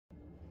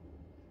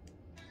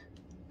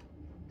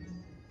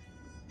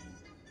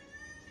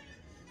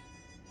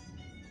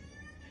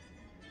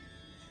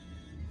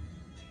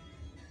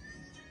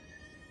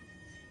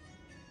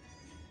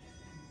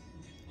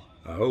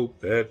I hope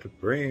that the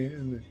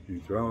friend that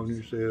you've thrown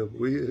yourself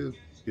with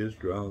gets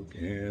drunk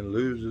and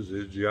loses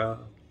his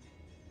job.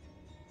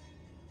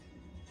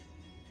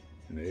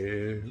 And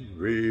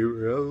every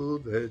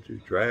road that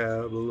you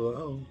travel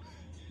on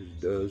is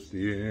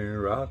dusty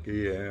and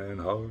rocky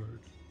and hard.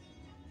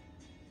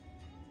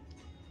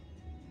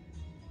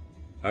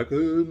 I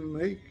couldn't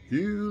make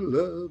you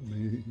love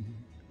me,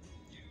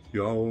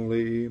 you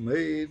only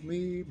made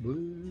me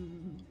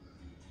blue.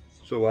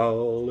 So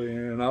all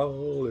in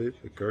all,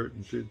 if the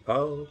curtain should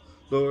fall,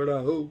 Lord,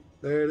 I hope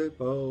that it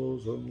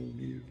falls on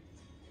you.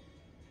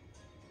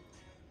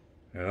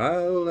 And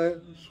I'll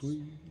have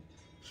sweet,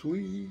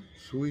 sweet,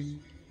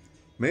 sweet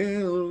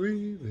mental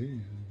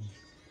revenge.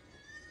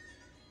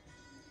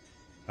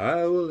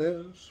 I will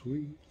have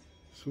sweet,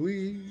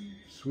 sweet,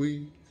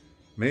 sweet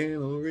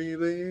mental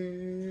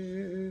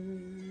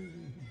revenge.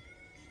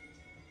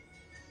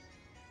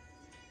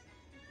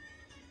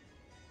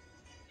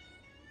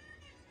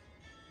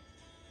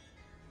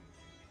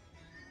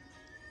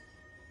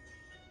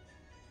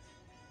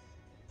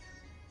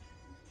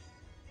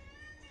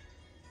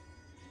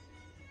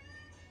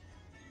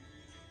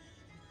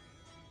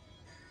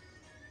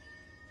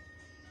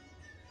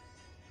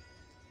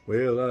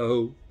 Well, I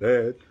hope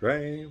that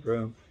train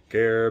from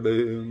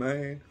Caribou,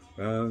 Maine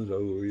runs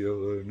over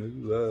your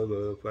new love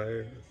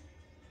affair.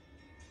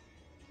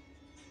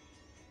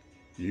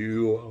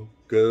 You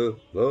walk up,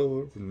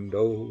 Lord, from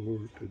door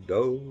to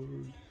door,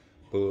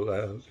 pull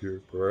out your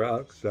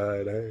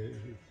peroxide air.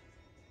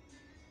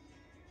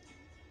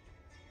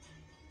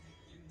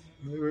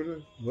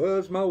 Never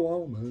was my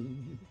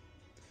woman,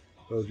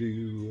 'cause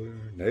you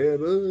were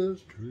never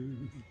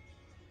true.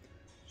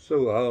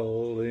 So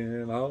all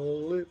in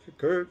all, if the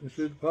curtain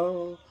should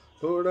fall,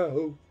 Lord, I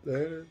hope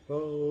that it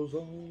falls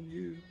on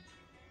you.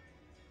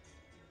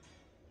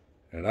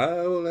 And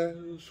I will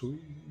have sweet,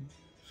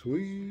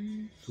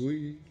 sweet,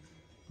 sweet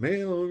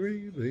mental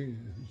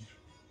revenge.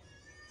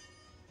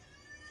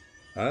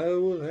 I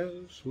will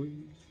have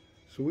sweet,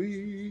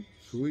 sweet,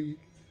 sweet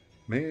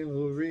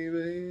mental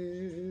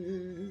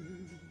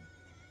revenge.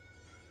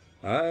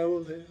 I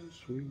will have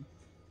sweet,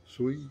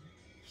 sweet,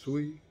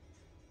 sweet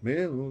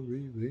mental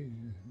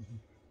revenge.